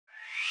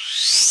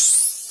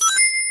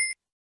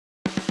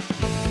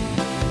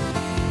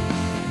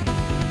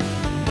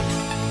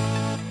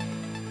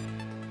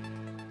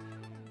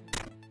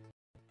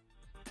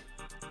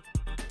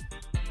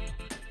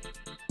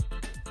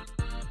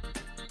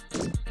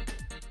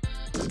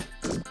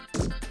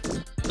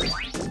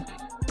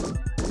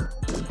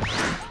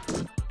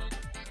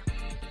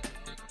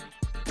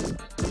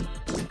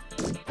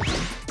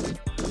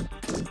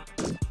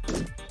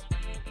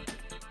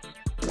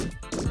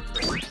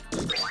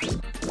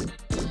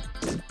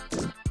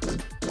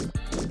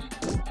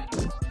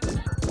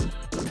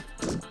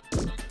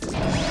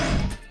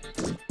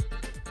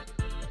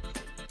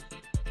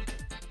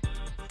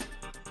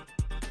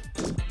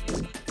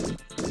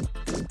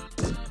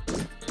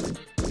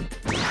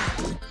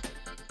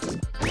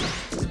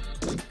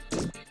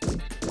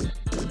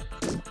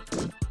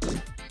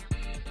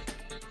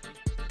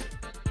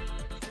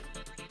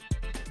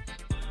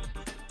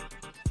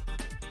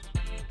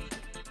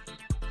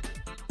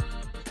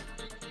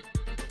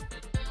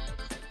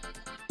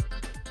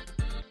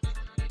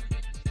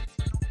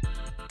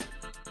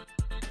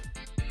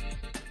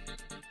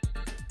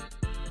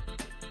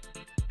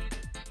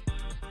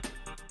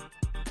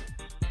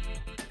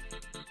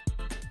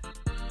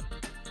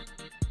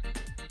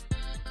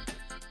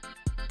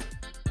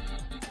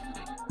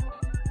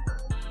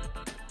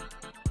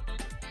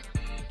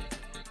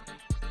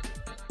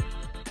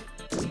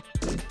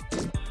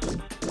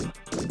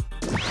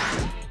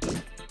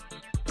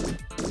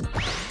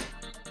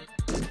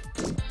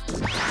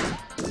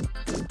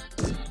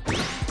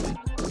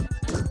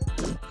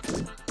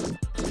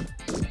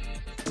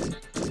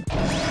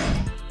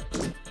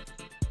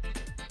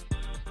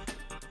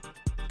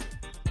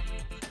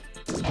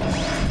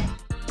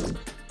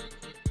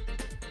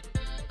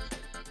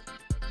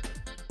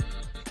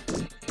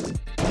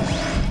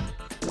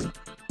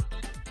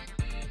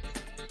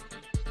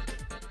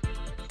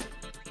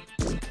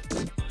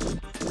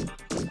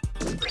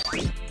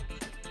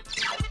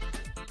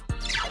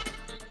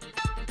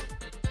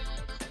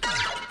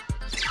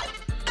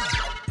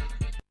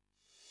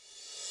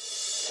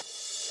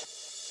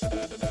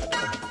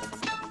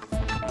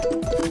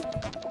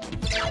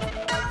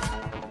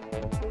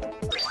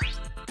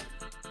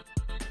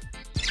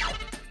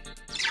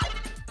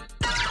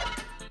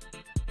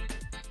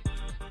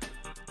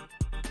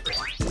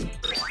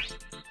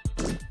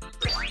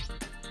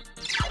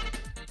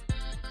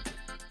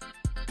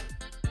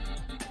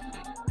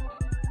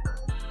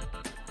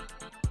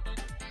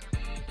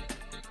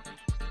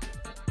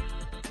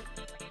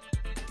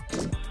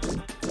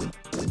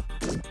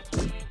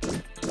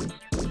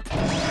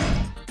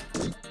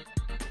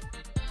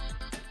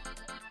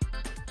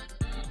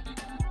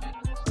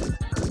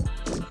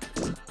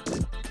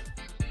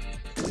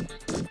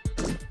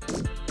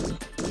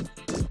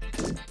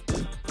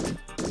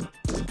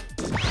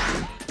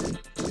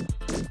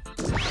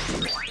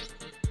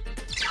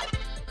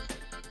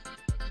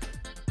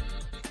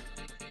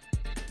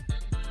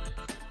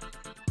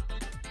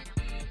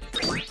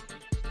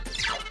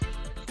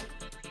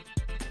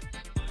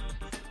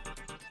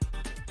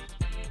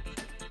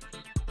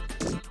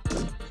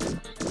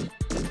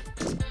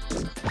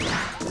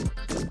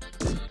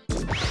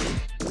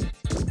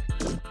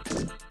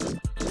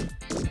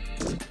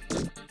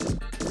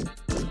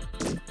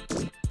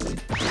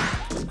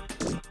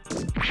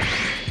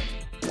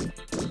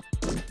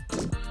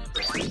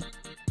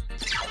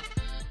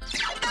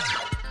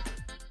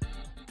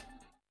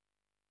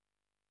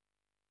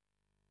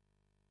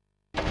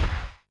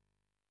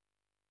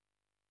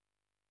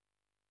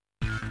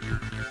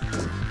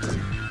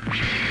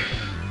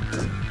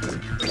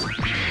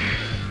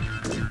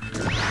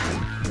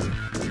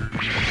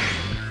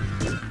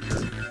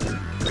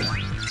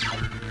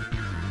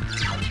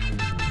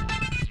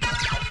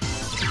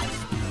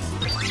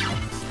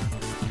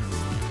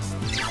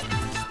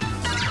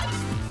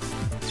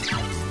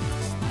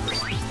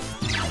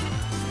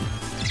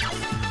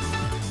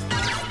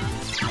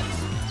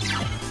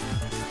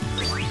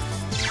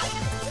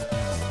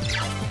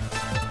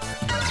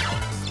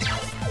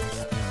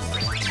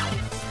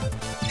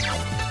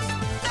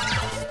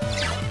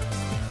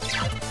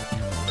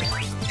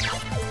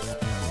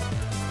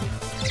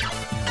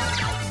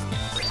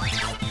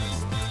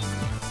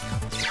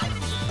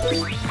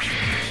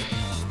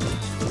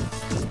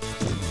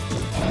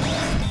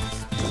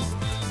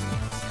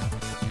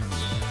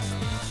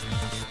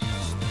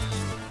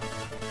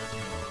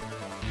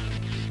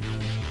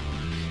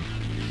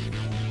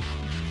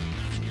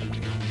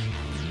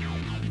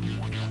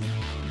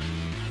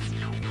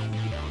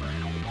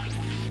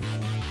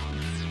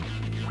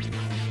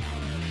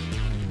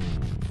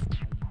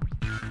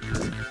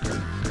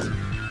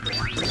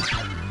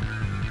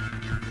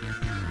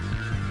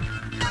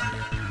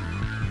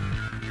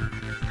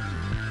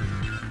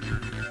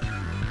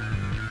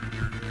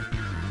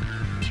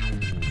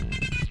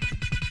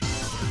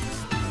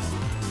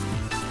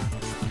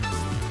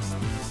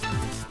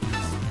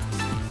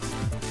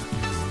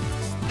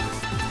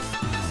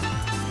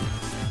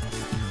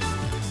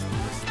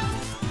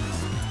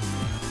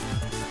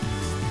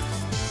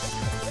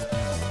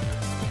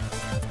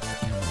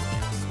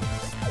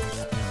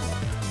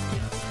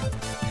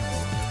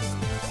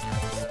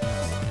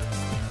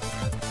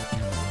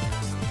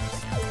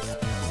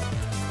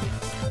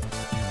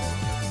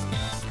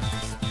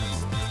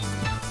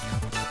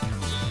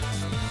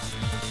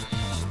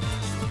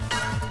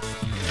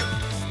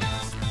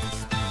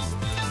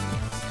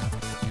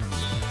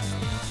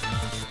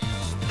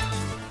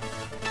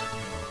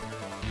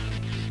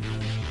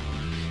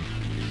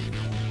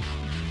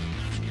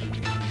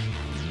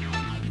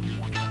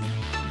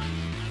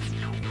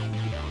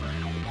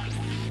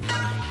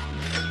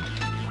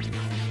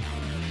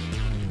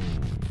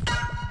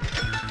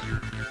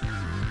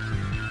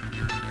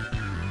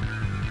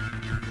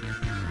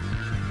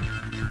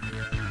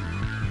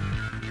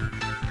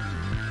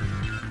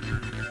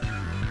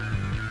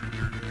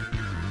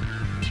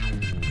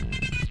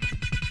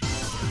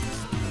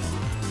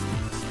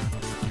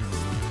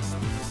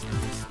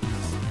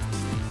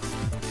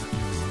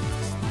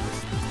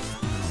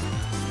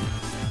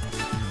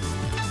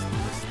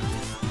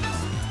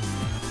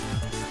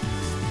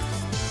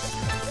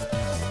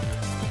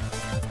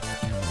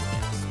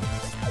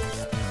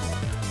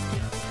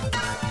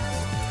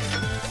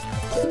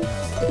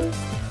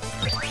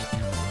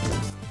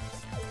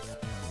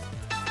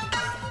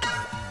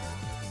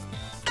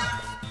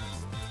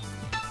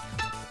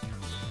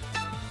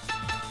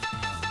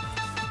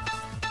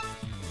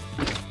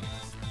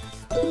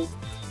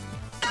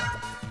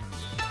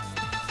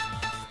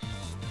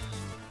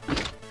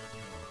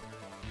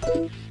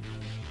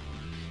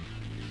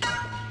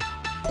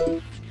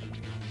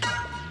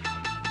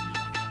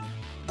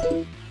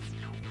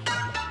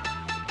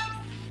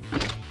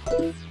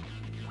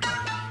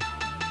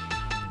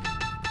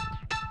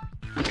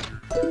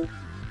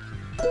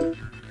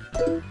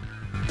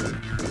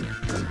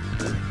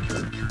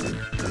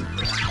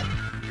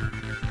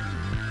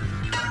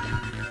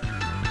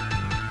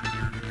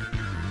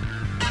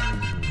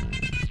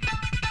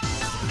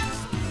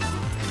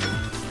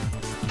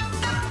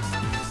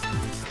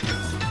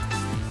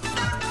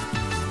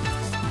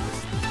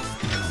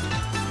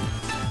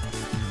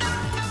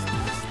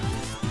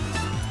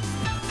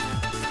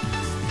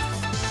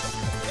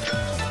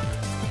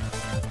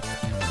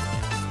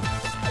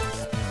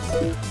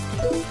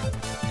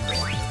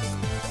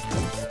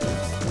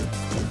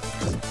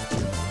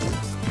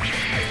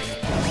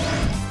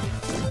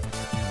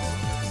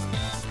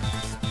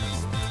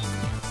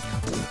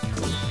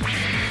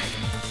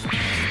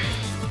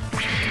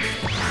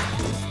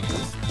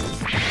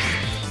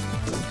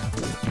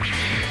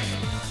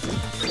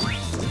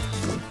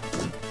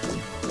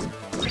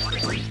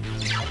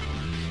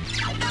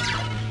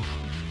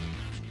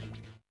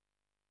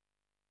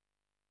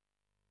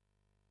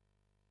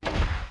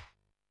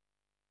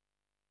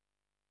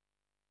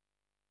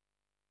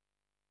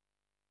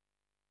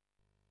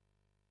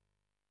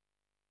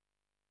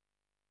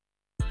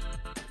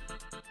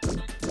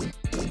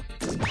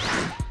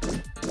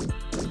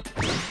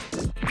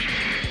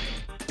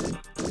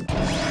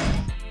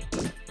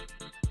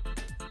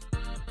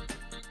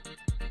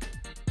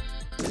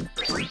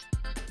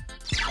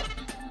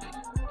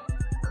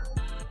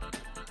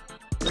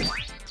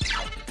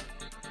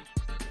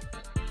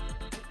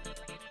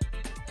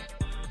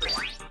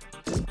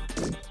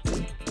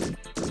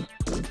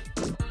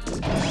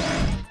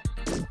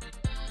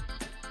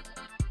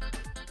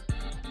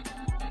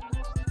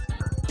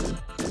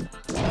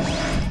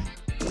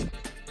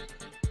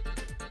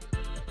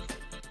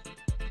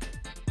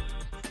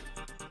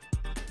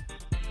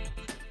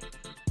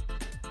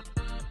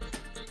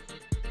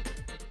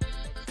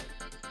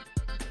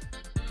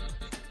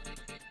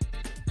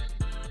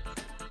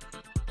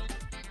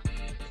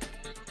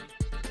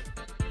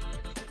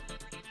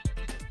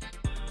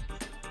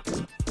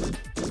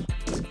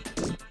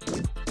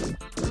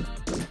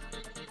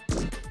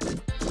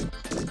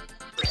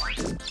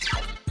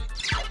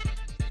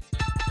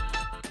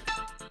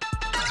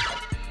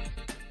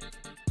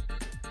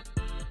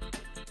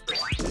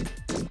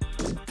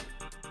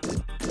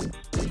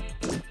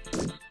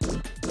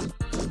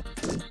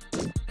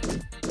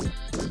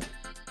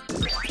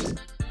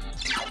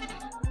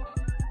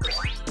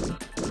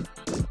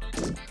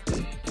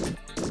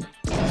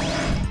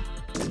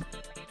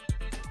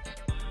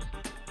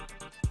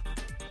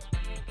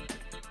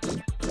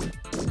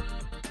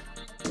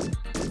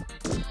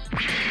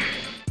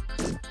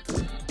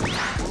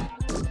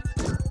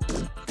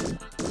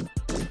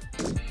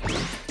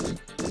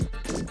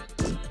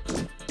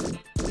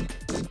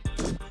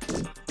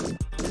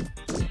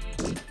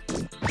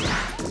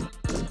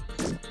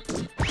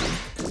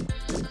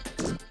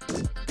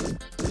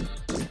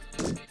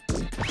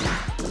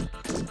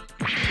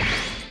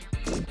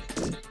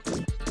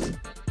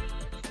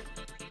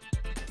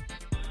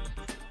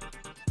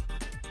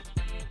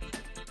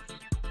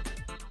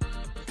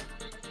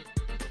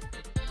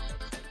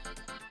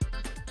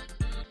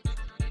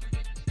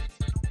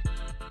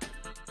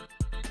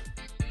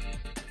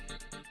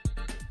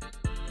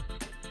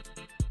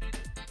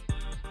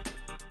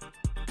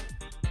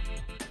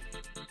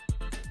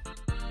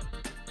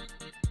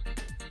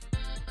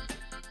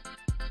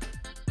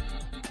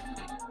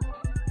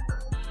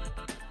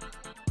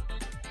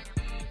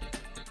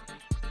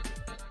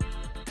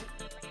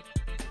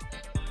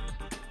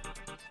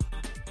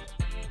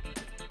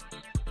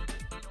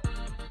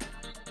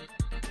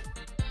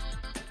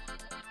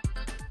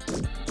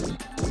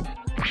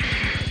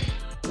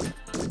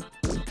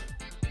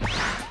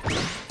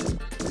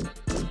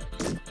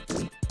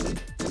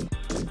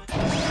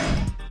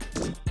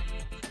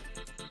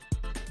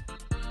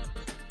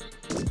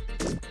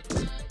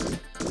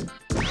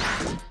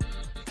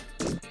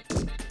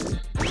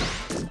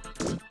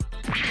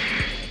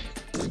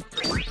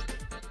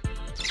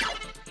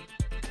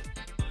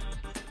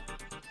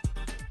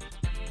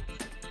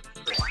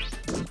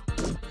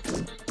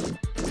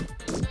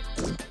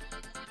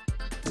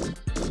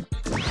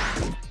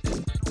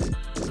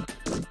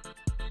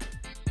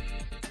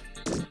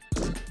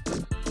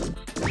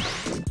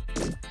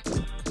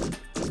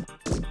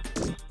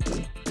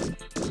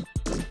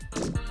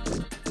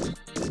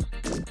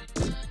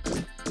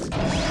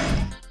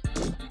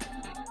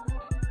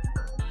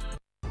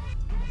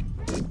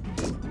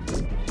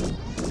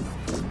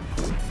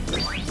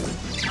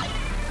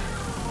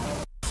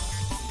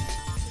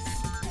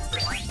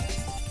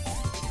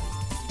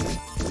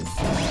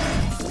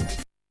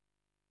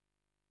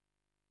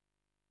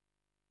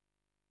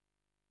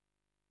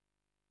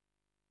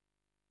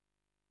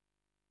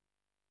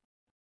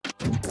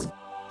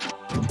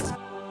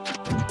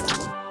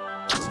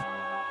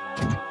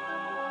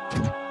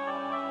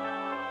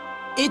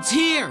It's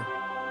here!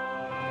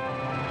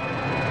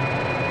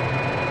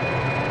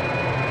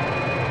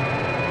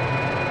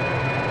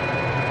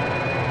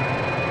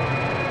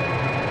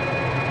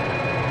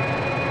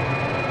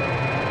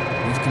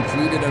 We've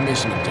completed our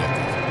mission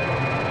objective.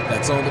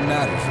 That's all that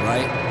matters,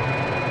 right?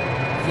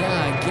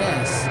 Yeah, I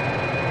guess.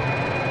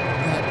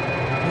 But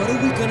what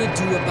are we gonna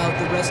do about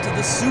the rest of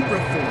the Super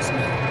Force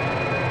metal?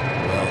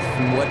 Well,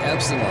 from what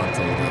Epsilon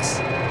told us,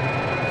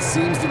 it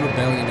seems the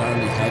Rebellion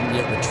Army hadn't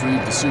yet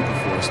retrieved the Super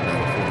Force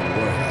metal for the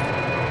warhead.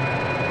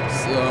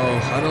 So,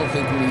 I don't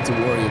think we need to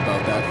worry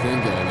about that thing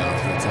going off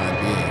for the time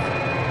being.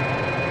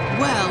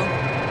 Well,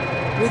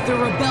 with the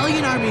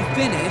Rebellion Army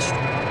finished,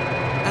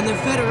 and the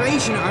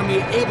Federation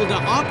Army able to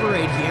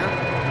operate here,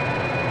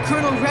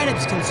 Colonel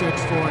Redips can search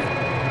for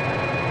it.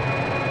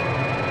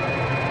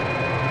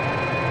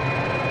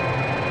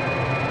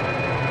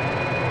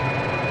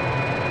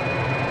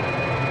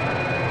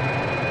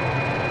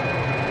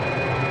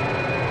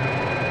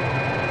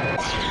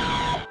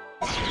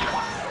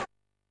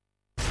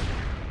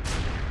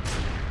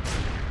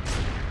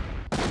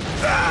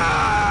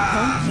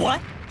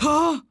 What?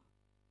 Huh?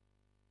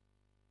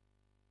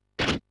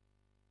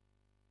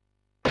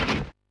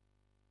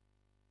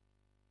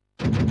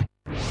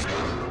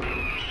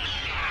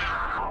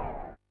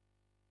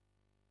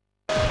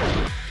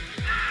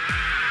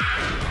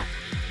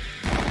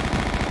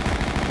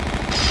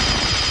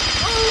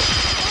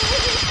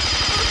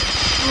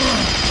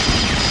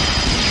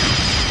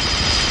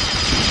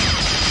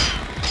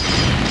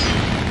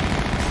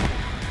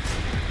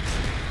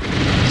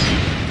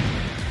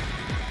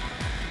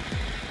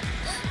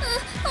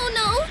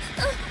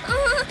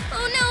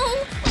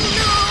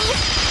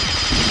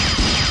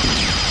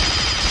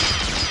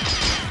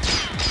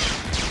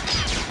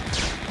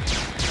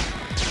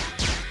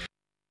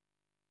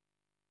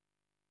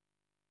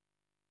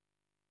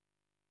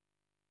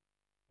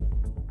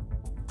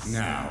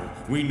 Now,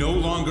 we no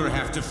longer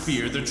have to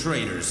fear the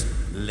traitors,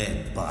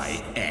 led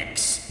by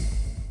X,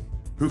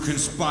 who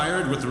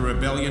conspired with the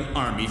Rebellion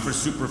Army for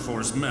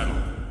Superforce metal.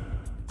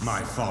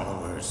 My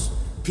followers,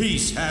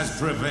 peace has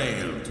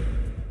prevailed.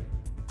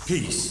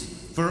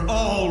 Peace for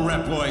all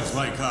Reploids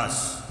like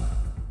us.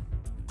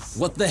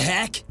 What the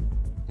heck?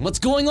 What's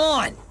going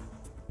on?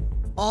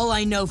 All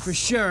I know for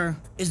sure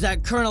is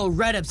that Colonel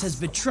Redips has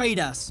betrayed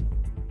us.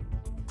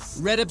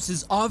 Redips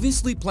is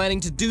obviously planning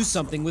to do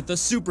something with the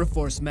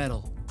Superforce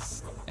metal.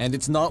 And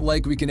it's not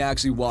like we can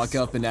actually walk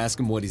up and ask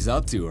him what he's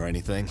up to or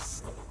anything.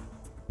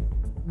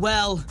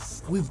 Well,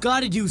 we've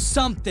got to do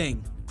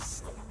something.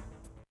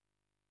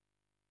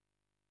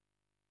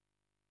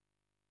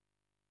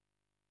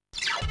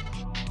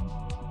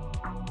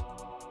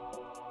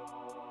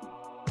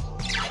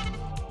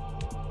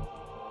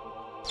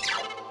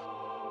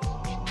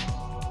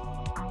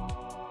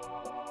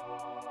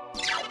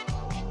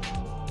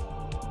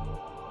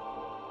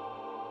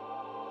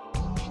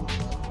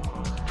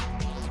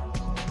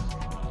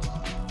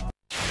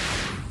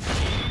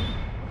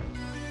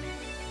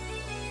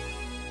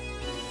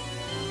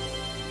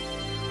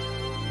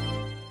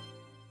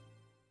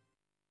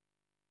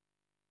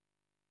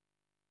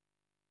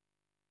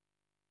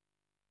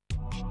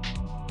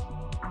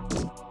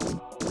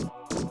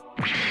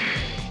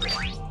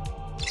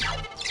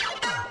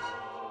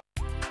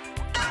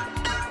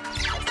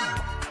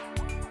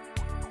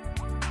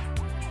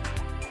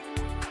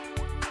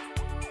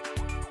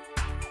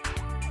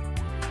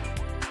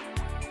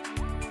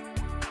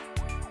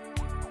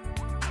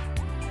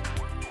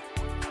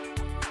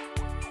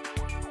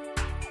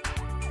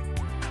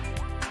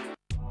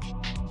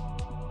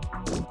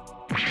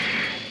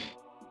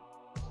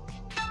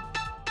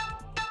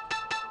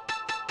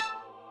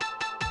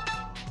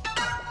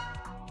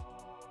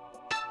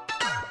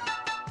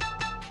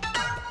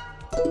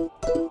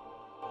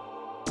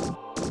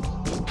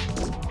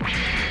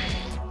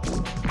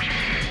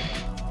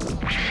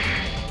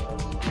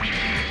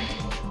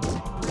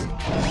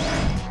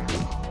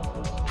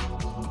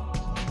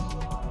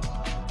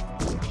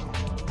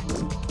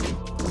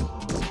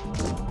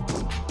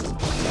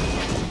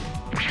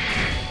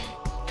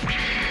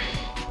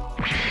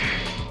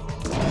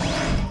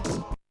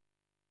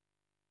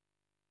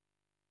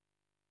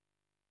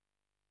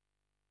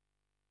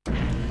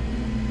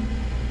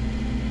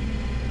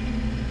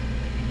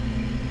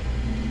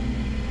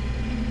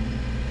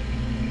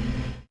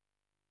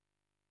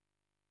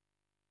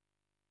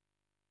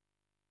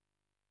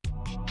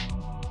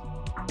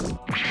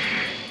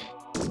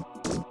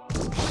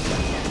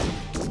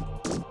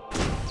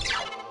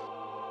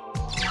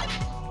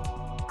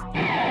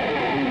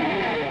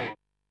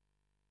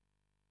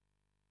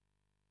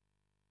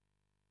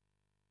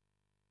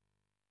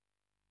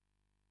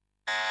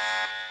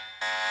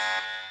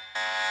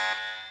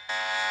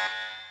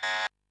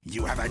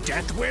 You have a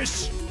death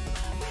wish?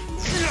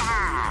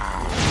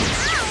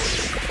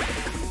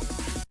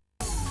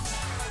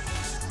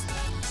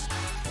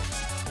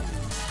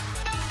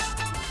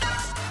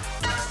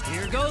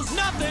 Here goes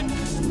nothing!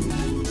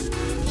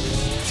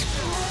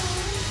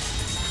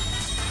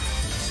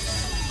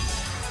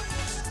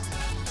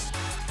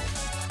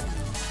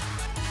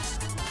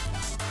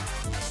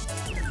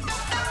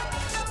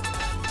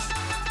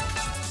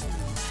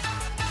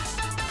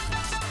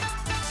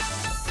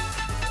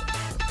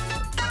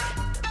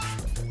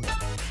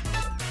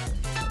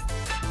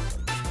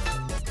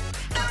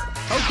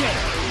 Okay.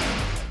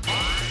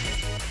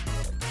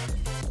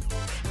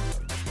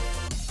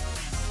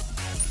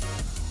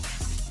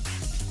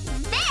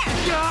 There!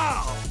 Go!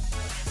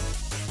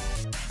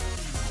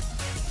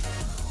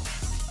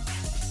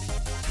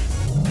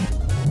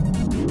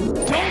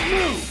 Don't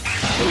move!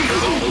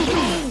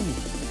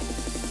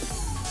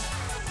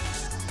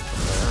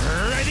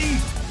 Ready?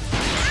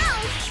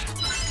 Ouch!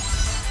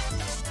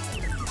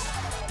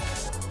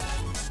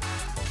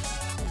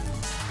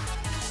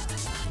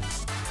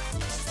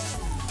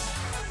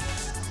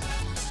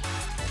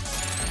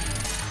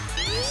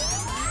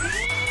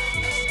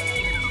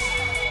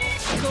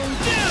 Go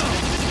down!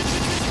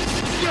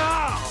 Go!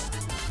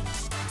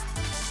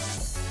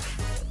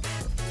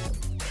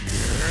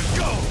 Here it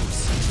goes!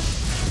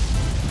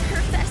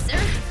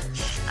 Professor,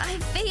 I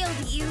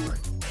failed you.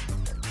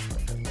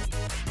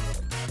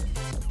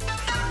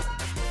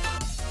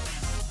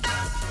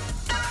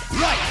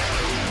 Right!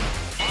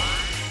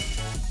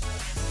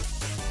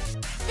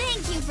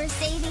 Thank you for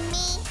saving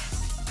me.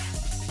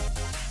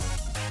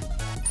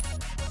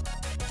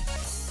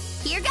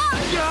 Here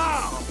goes! Go!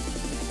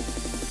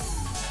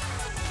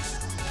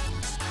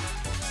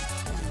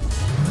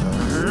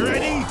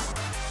 Ready?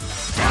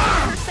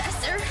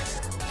 Professor,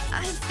 I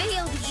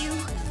failed you.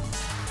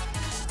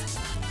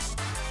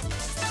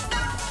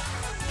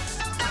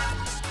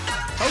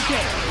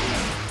 Okay.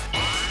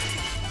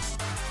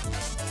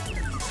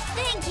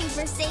 Thank you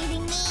for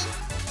saving me.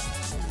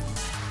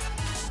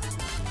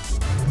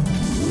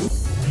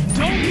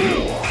 Don't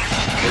move!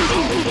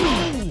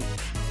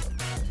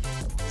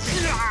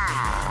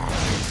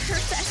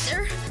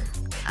 Professor,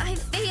 I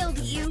failed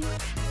you.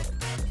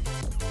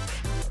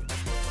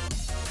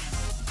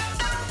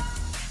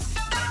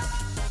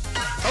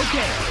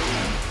 Okay.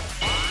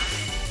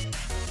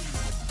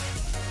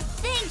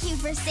 Thank you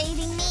for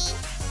saving me.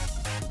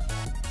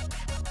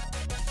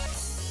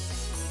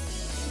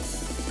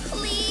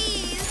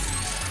 Please.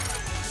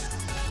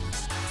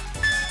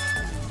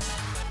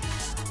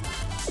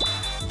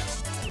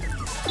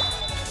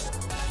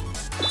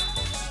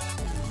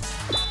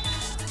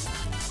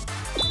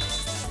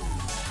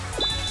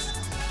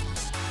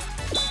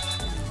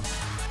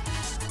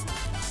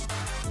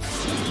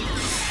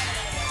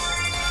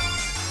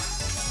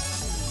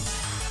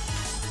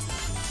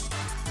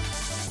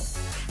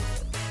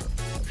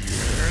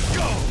 Here it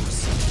goes!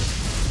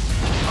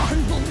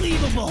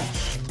 Unbelievable!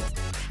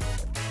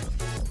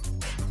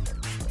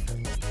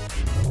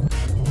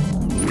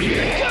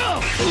 Go!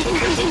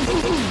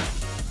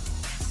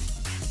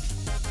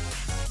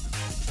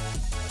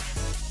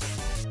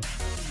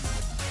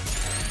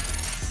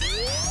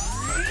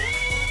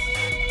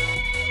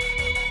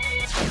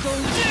 Go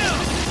down!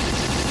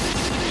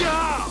 Go!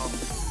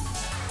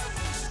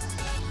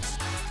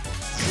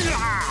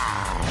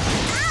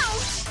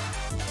 Ouch!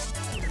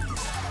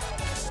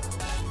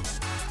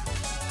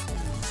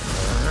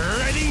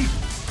 Ready?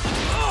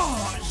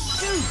 Oh,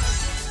 shoot!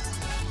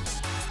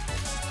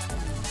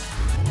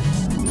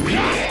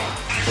 There!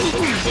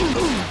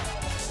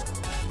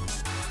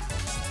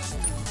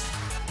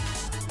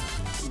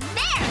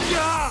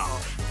 Go!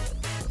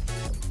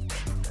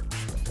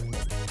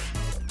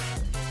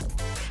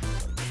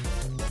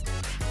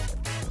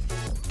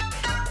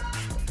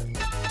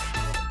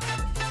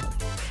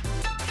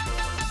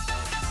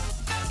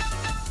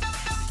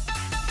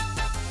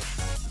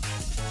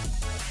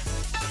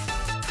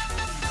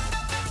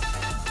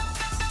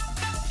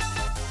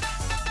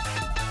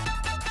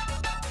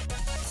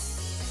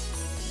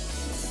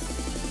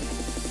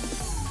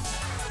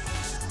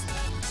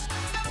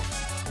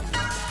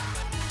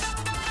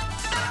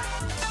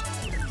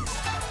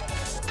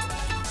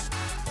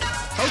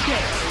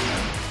 Okay.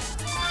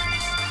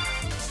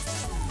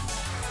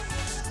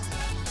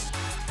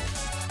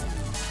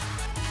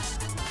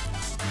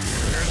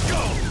 Here it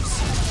goes!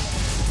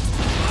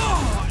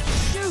 Oh,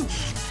 shoot!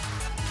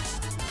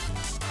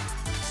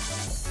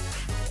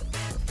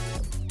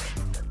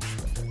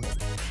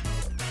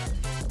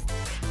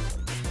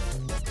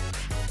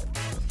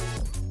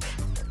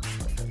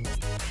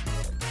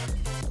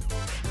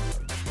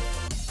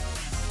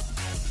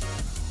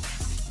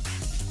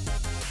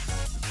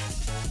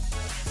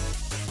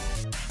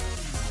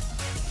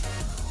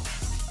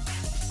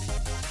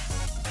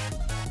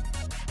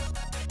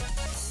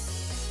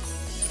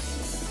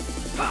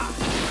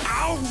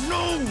 Ow,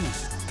 no!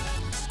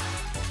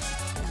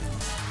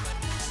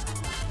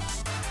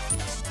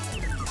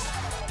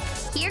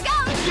 Here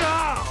goes! Go!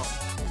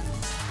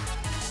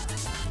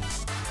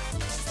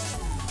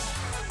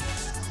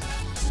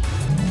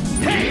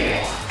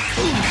 Hey!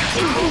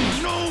 Oh,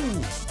 no!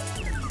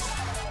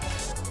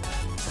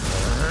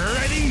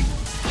 Ready?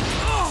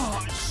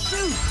 Oh,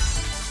 shoot!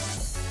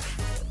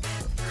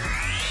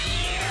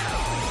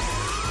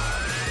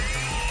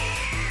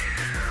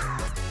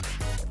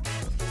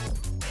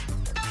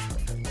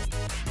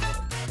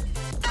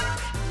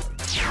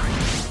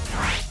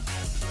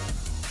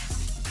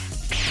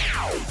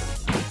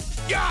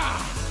 Yeah!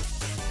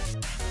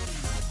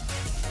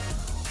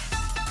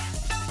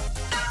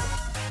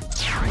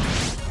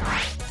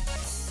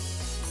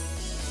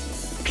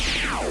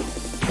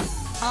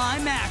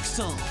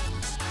 Axle!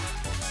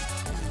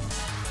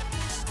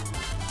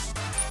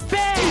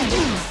 Bang!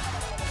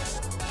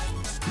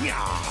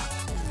 Yeah.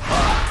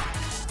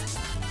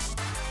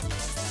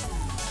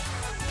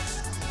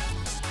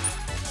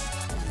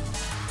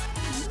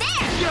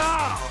 There!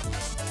 Yeah.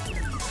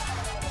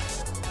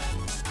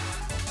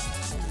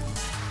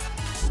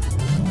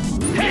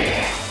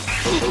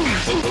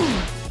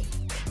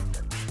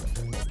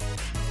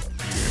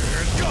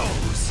 Here it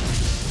goes.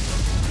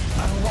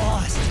 I'm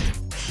lost.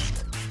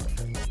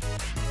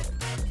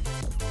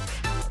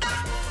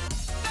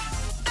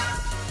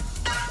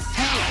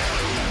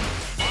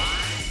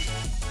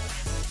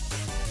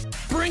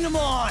 Bring him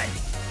on!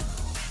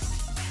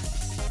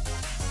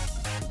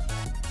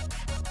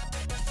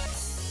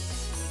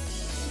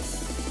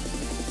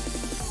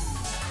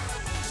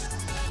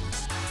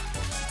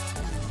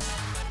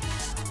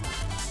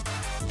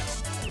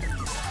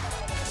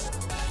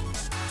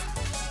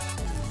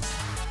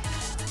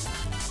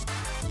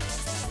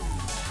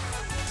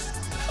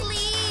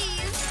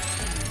 Please!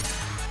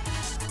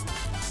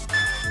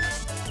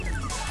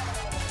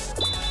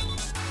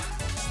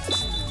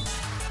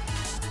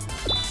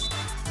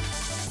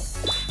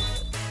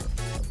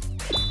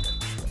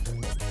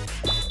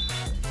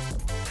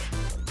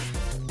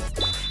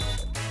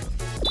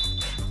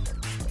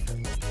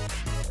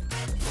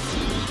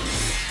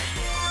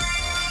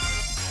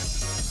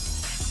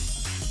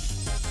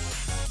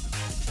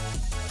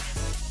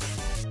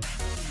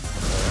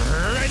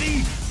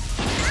 Ready?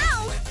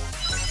 Ow!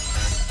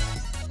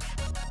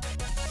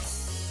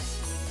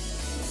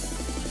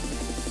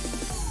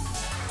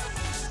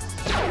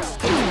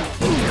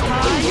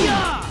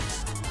 Hiya!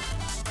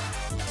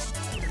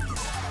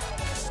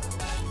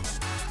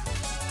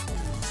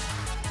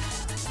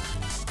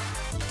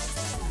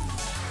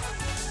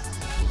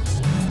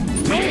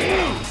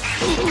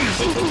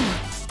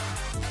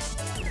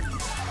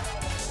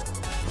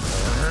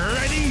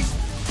 Ready?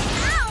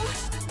 Ow!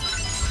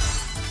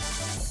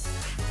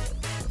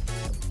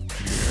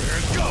 Here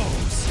it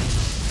goes.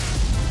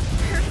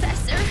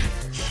 Professor,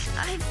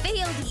 I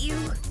failed you.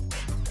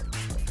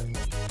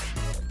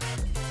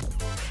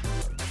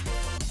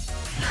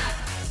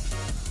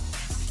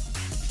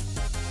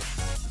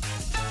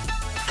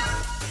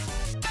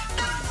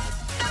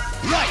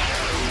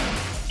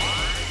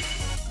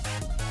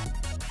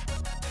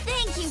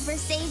 Thank you for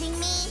saving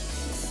me.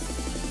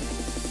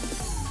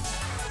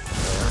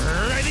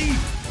 Ready?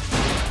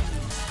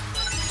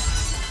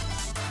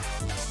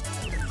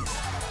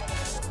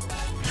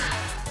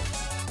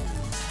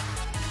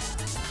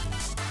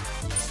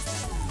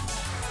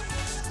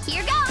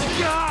 Here goes.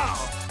 Go!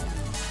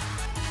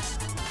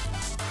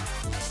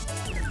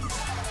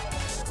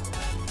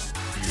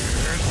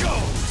 Here it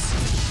goes.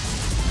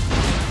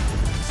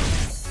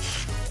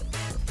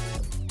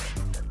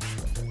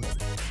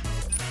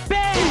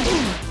 Bang!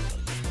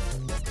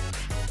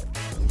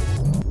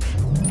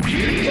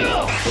 Here it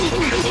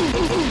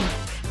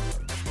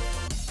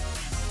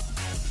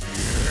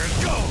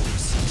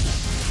goes.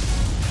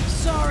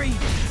 Sorry,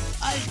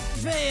 I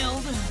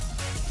failed.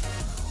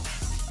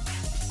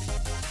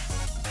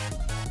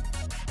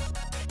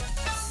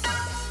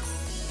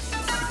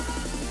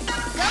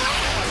 Go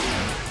ahead.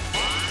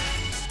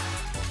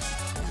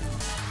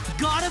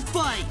 Gotta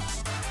fight!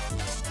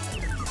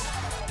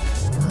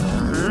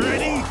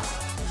 Ready?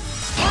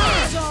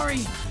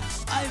 Sorry,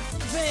 I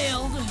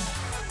failed.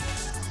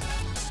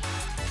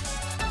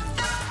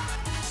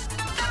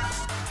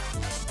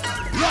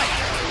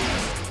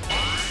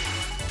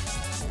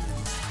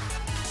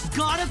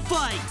 Gotta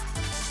fight!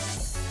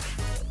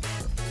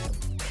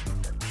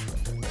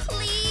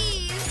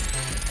 Please.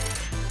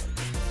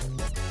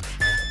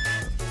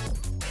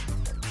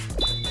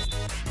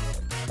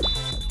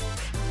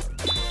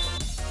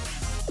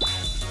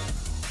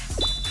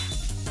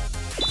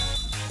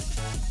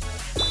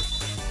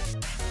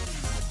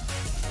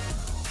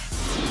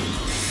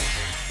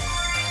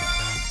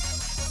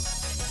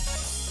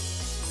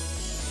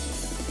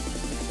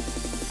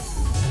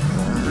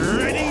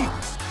 Ready?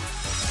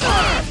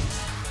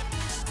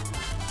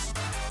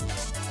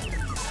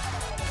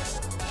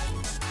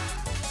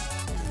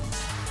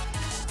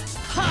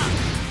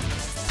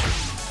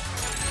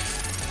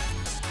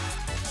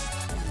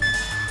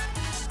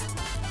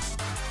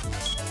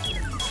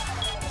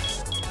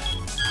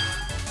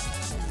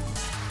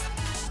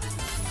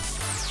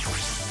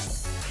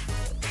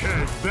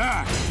 Head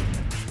back.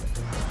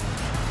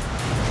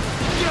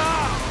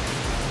 Yeah!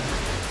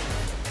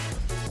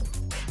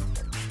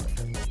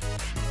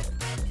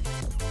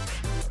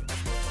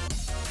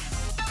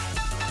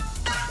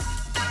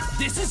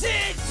 This is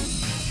it!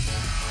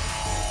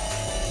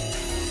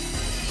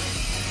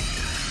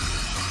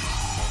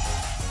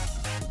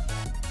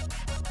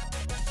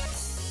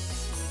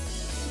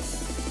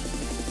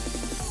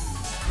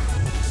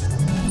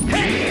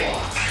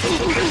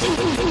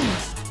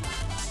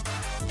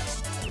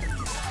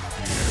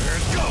 Here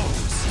it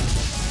goes.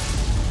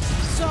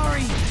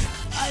 Sorry,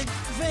 I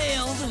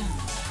failed.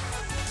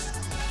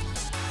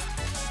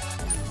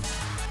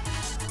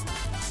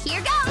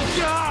 Here goes.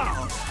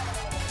 Go!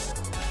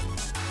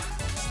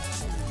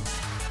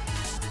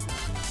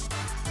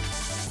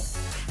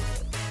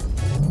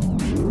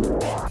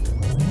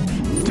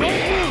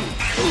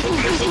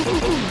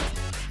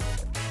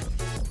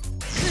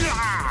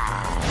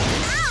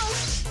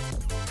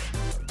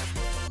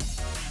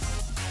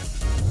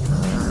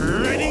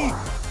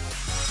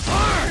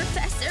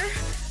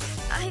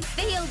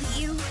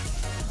 you.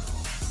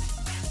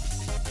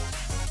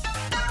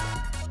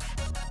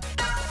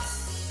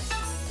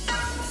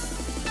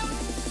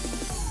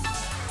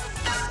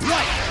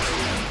 Right!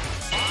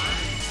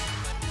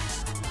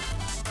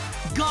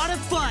 Gotta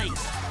fight!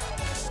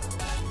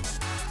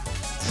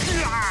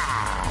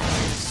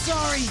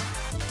 Sorry,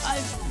 I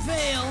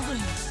failed.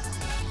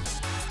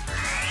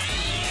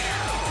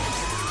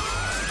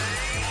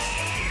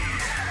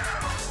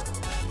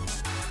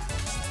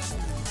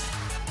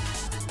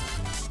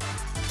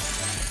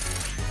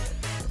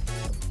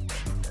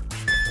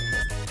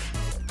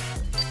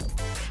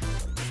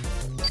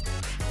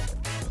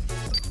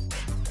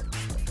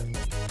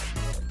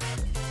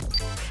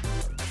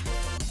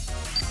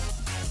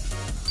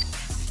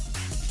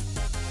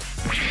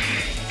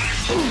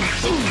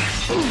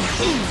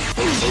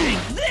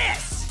 Take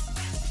this!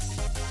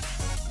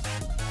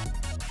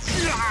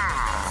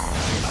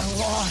 I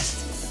lost.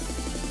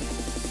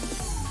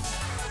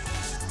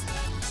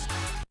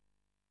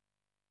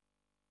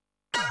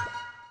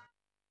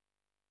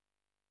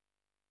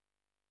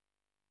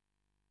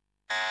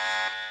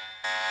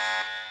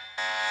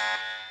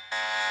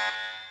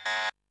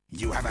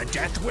 You have a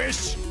death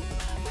wish?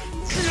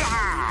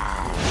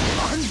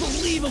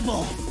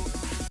 Unbelievable!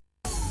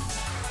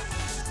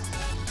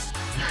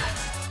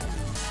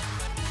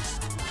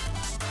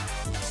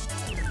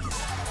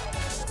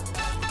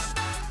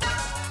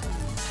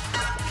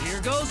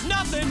 Here goes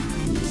nothing!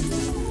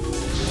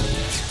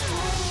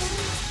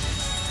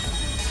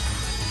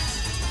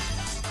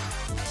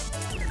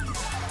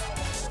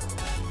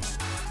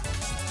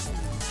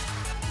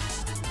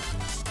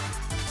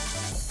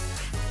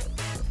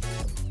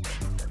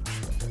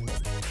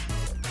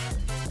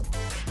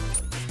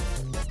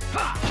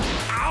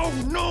 Ow,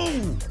 no!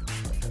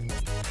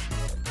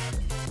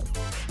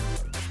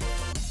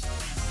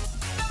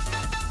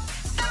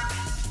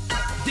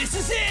 This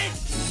is it!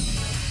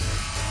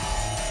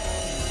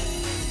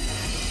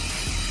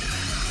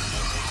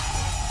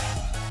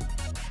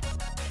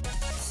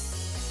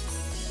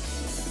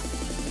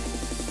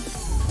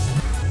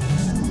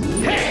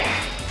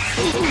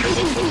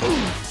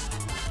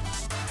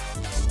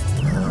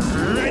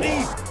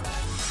 Ready?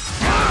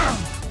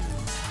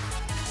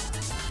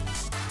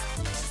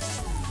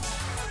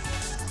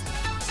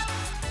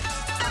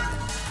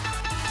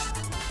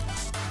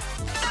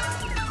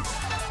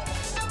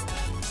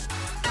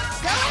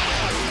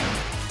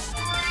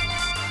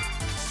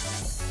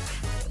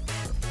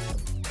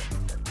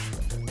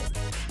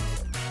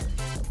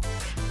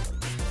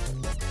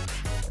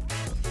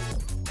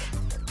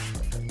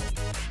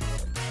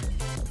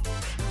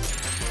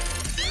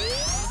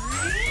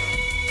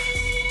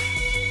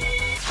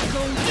 Go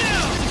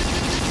down!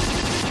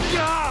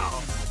 Go!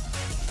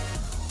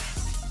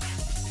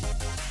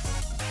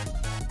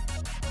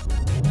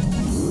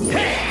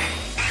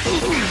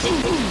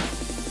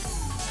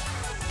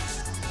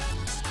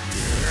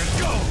 Here it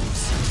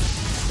goes!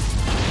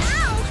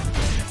 Ow!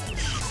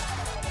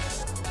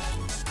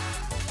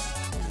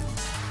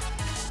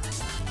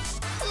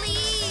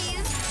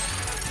 Please.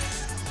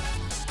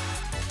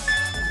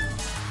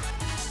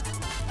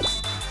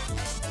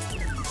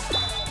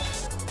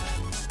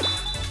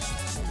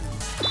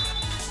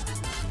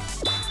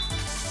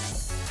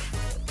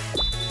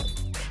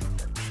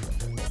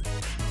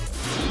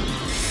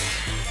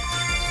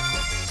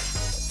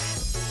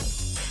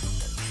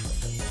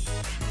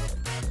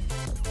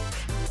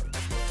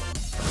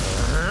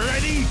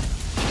 Ready?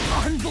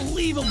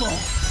 Unbelievable!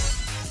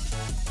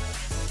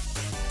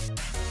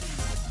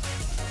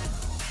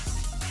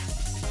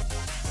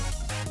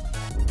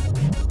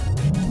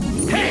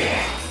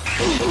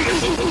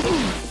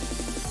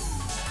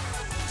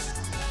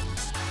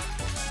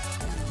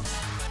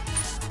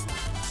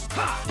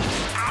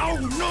 Ow,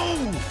 no!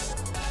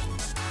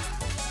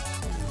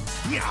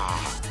 Yeah!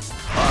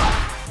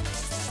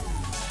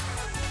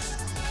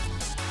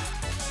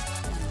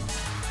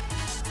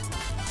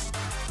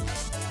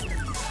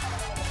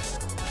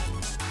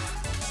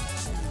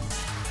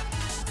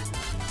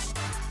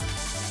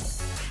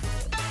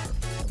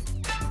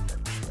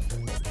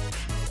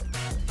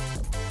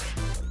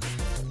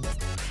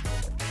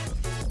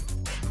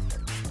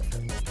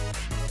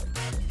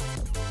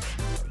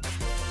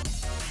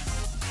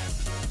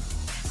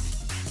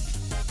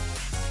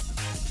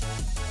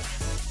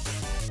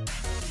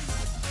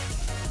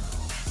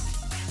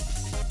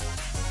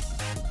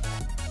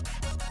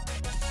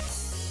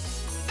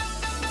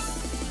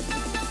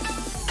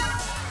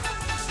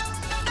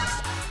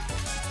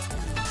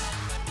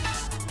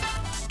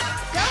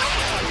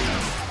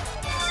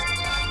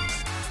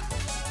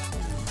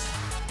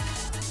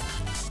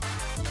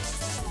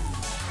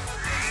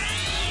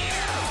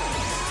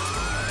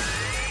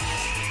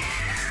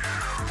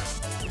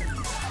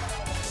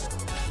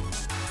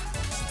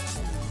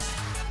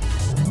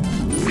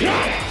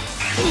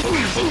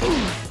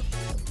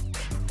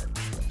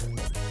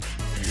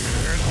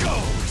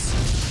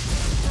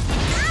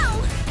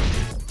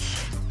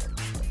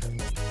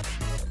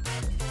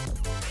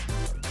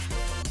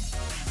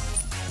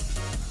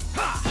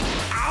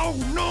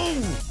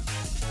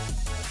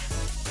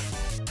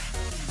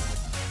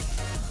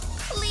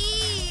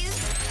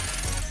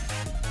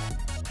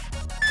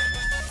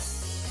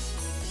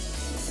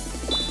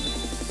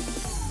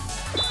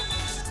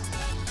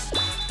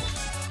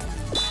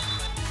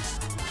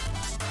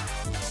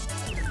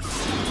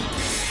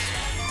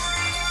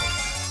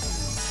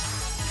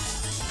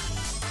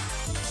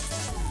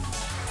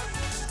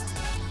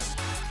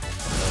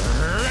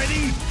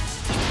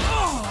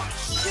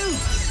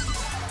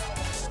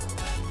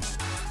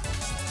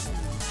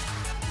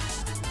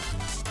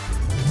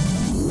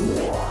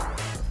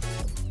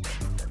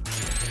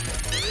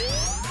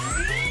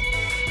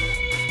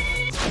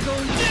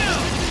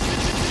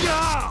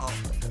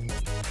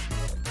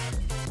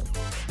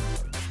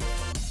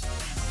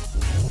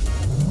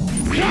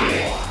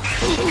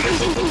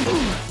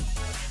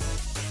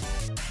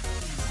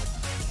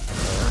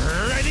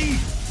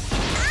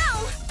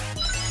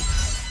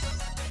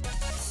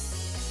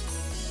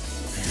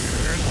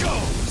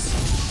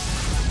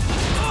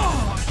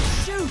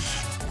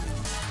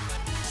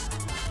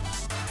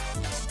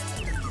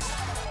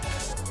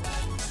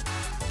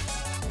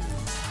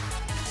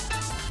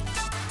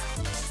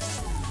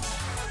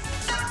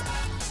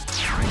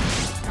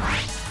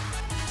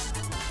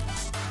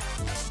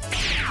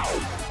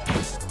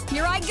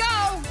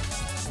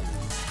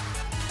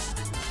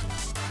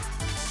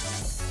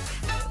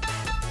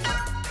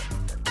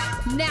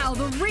 Now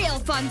the real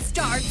fun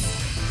starts!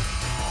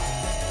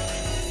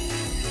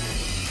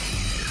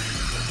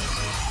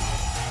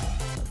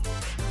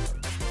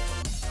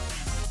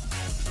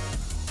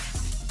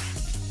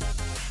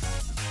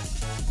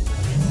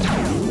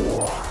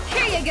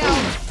 Here you go!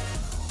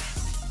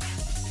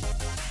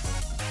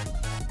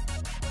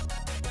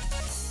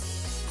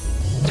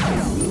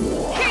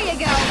 Here you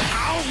go!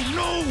 Oh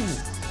no!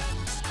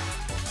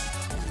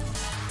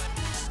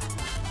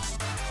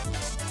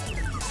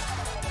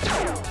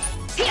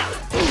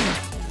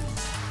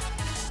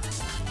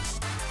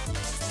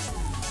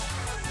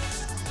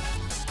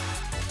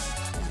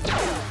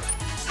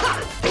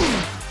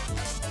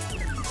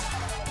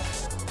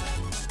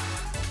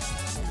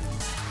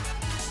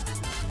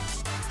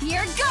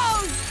 Here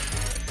goes!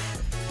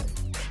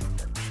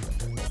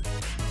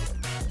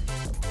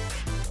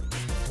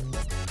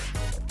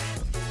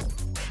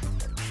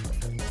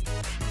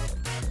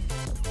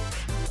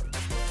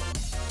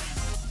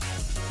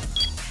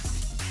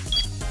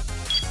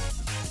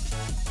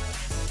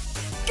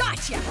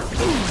 Gotcha!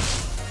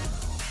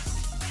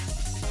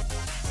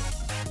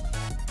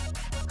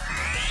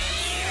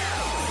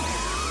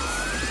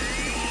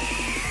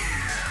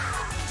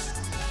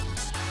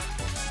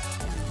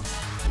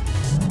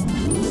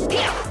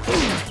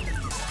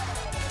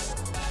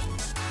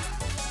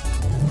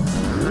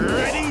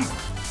 Ready?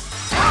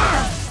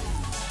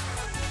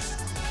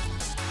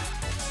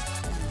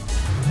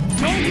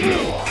 Don't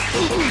move!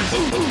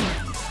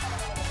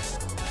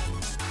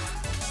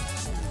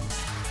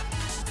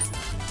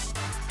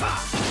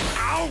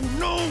 Oh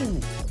no!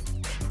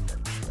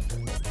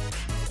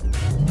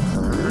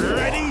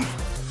 Ready?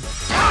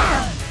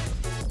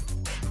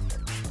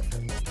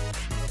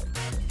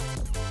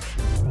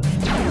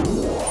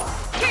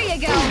 Here you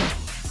go!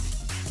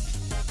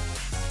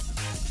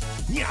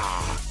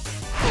 Yeah!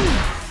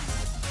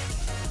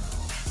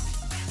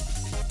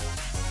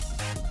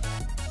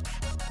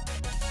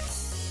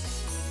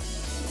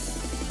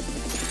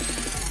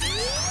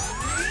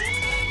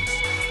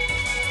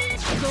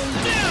 Go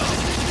down!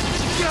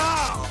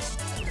 Yeah!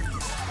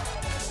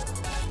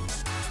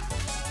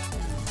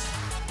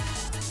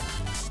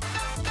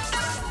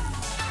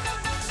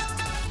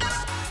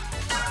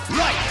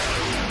 Right!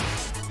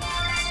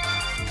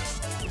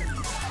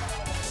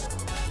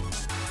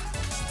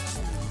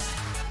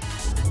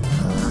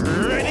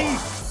 Ready?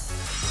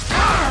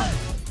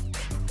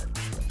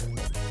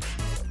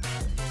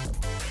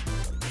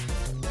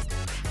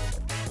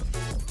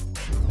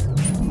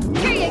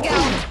 Here you go!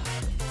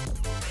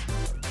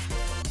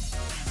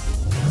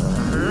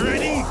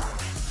 Ready?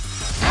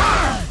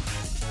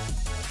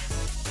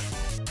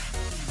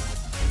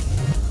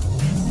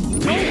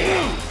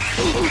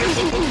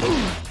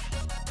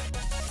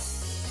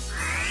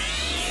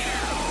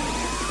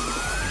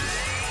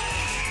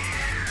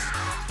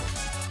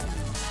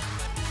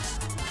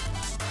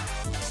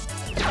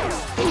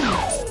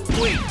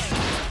 Wait!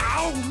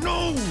 Oh no!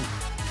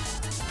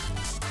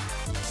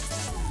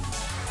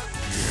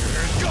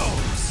 Here it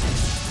goes!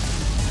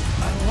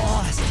 I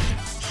lost.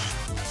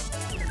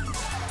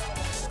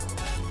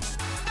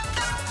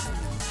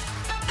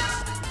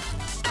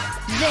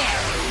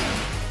 There!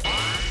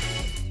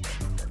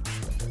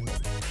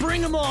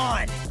 Bring him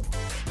on!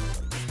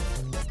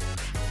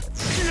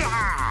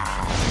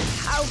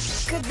 How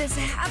could this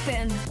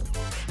happen?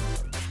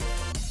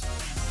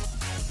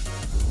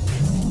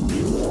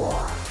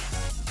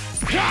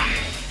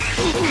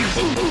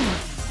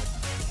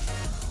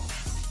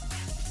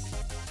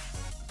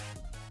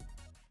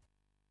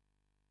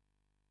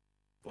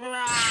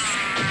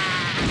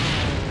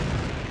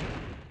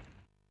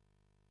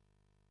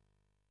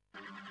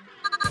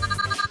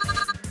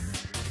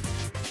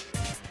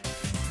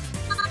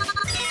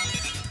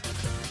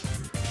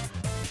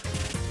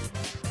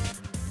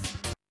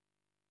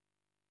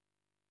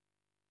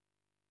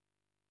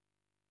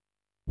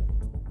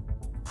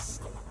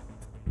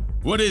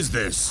 What is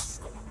this?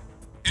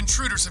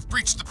 Intruders have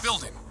breached the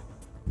building.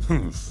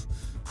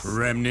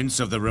 Remnants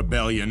of the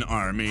rebellion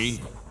army?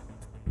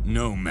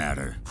 No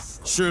matter.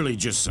 Surely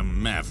just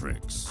some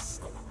mavericks.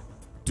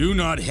 Do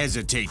not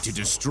hesitate to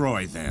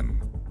destroy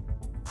them.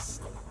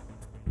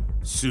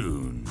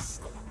 Soon,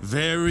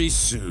 very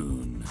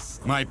soon,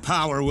 my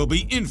power will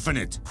be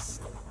infinite.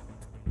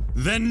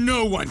 Then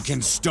no one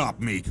can stop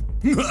me.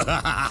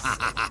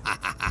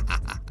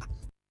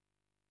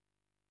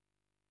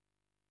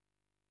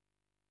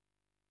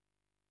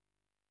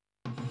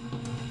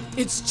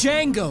 It's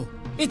Django!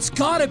 It's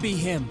gotta be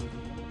him!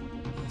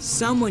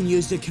 Someone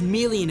used a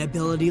chameleon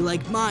ability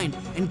like mine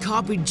and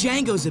copied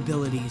Django's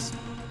abilities.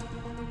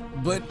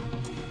 But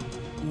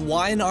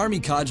why an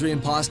army cadre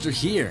imposter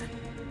here?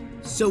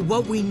 So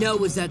what we know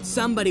is that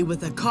somebody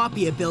with a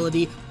copy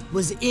ability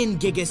was in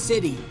Giga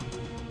City.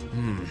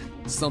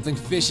 Something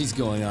fishy's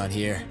going on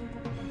here.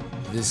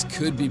 This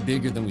could be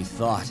bigger than we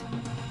thought.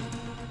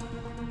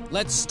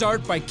 Let's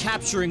start by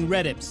capturing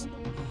Redips.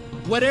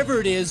 Whatever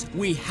it is,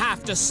 we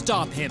have to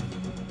stop him.